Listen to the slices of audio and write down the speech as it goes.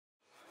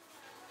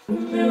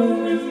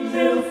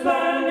Windmill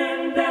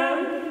falling down.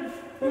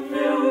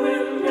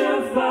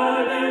 Windmill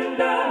falling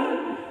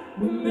down.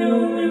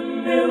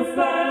 Windmill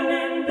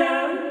falling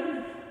down.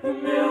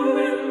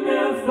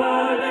 Windmill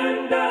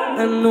falling down.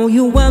 I know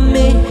you want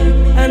me,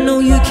 I know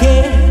you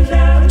care.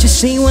 Just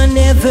say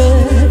whenever,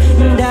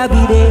 and I'll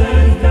be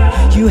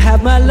there. You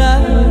have my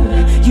love,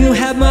 you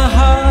have my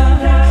heart.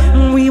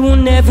 We will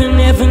never,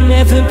 never,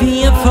 never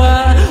be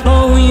apart.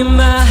 Oh, you're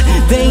my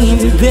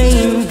baby,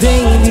 baby,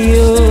 baby.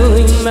 Oh,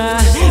 you're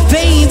my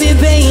baby,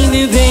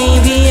 baby,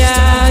 baby.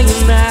 Ah,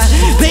 you're my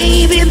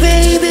baby,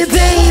 baby,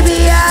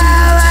 baby.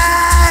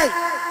 Ah,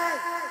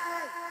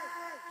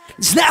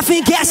 it's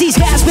laughing gas, these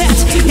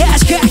hazmats,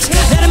 ass cracks.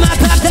 Let 'em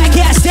pop that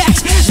gas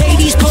stacks.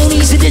 Ladies,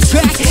 ponies in the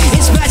track.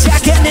 It's my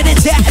jacket and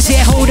it's ass.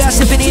 Yeah, hold up,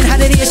 sipping in how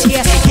it is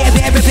here. Yeah,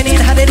 bad ripping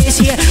in how it is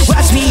here.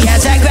 Watch me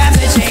as I grab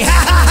the J. Ha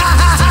ha ha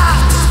ha ha.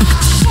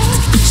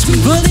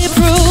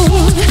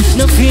 Bulletproof,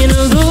 no fear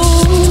to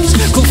lose.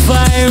 Go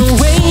fire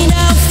away,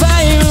 now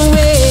fire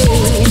away.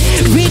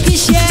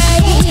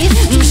 Ricochet,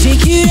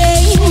 shake your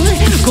aim.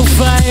 Go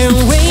fire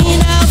away,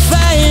 now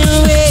fire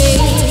away.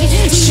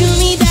 Shoot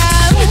me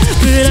down,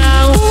 but I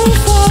won't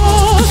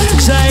fall.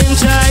 'Cause I am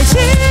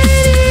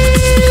titanium.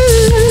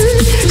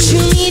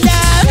 Shoot me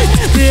down,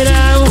 but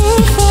I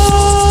won't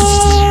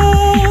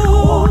fall.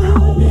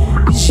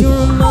 'Cause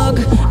you're a mug,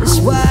 that's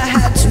why I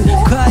had to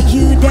cut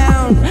you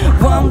down.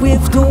 One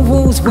with the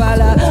wolves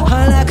while I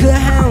hunt like a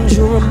hound.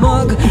 You're a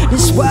mug,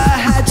 that's why I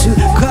had to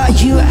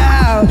cut you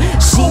out.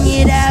 Sing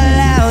it out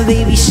loud,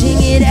 baby,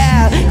 sing it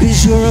out.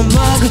 'Cause you're a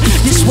mug,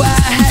 that's why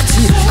I had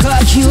to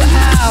cut you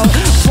out.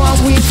 One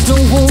with the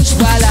wolves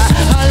while I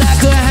hunt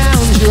like a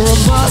hound. You're a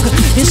mug,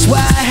 that's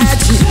why I had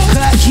to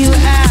cut you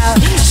out.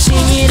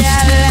 Sing it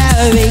out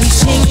loud, baby,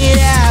 sing it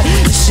out.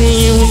 Sing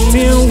it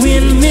windmill,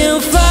 windmill,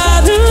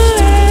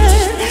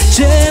 fatherland.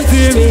 Turn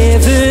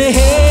forever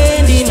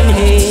hand in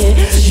hand.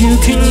 You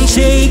can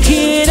take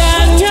it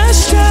on your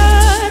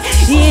stride.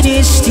 It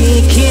is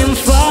sticking,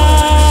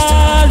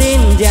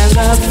 falling down.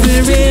 Love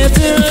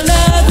forever,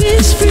 love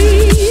is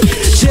free.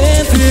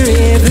 Turn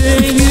forever,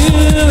 you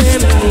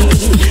and me.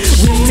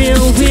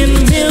 Windmill,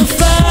 windmill,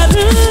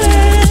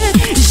 fatherland.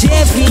 Is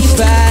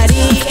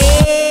everybody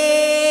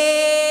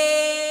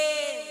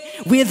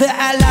with an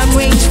alarm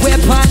range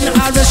weapon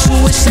or a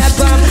suicide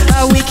bomb? A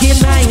wicked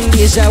mind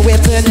is a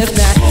weapon of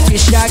mass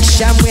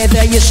destruction.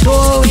 Whether your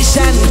story's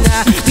on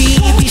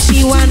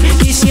BBC One,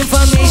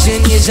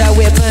 disinformation is a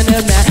weapon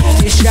of mass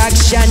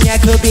destruction. You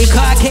could be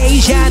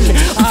Caucasian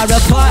or a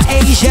part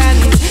Asian.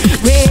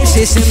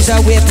 Racism's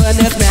a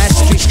weapon of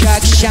mass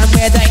destruction.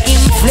 Whether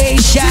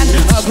inflation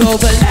or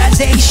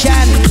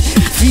globalization,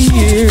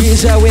 fear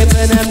is a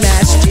weapon of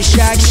mass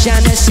destruction.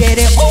 I said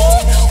it,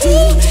 ooh,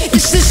 ooh,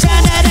 it's the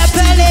sound of the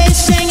police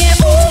singing,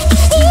 ooh,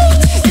 ooh,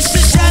 it's the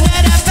sound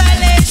of the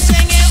police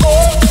singing,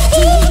 ooh,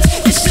 ooh,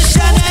 it's the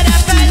sound of the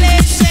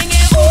police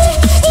singing, ooh,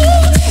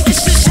 ooh,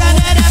 it's the sound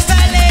of the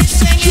police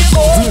singing,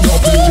 ooh,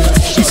 ooh,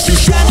 it's the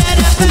sound of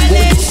the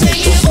police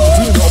singing,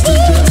 ooh,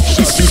 ooh,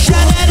 it's the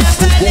sound of the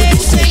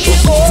police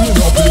singing, ooh,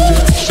 ooh,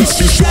 it's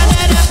the sound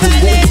of the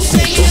police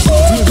singing,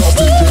 ooh,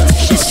 ooh,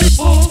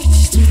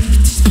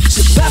 it's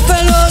the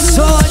Buffalo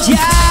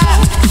soldier,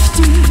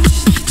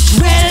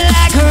 red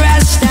like a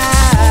Rasta.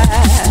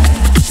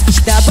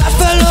 The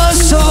Buffalo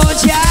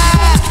soldier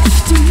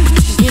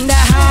in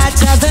the heart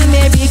of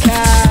America,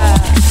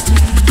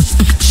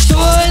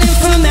 stolen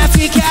from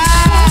Africa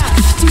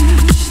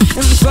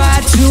and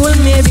brought to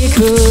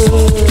America.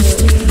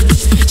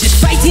 Just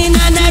fighting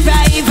on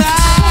arrival,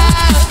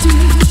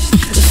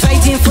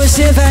 fighting for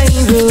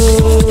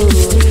survival.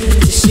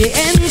 Say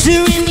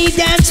enter in the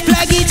dance,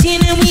 plug it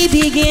in and we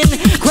begin.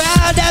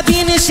 Crowd up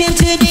innocent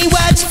today,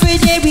 watch for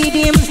the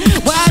rhythm.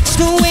 Watch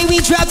the way we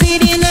drop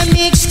it in a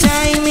mixed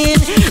timing.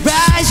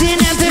 Rise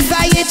and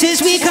amplify it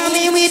as we come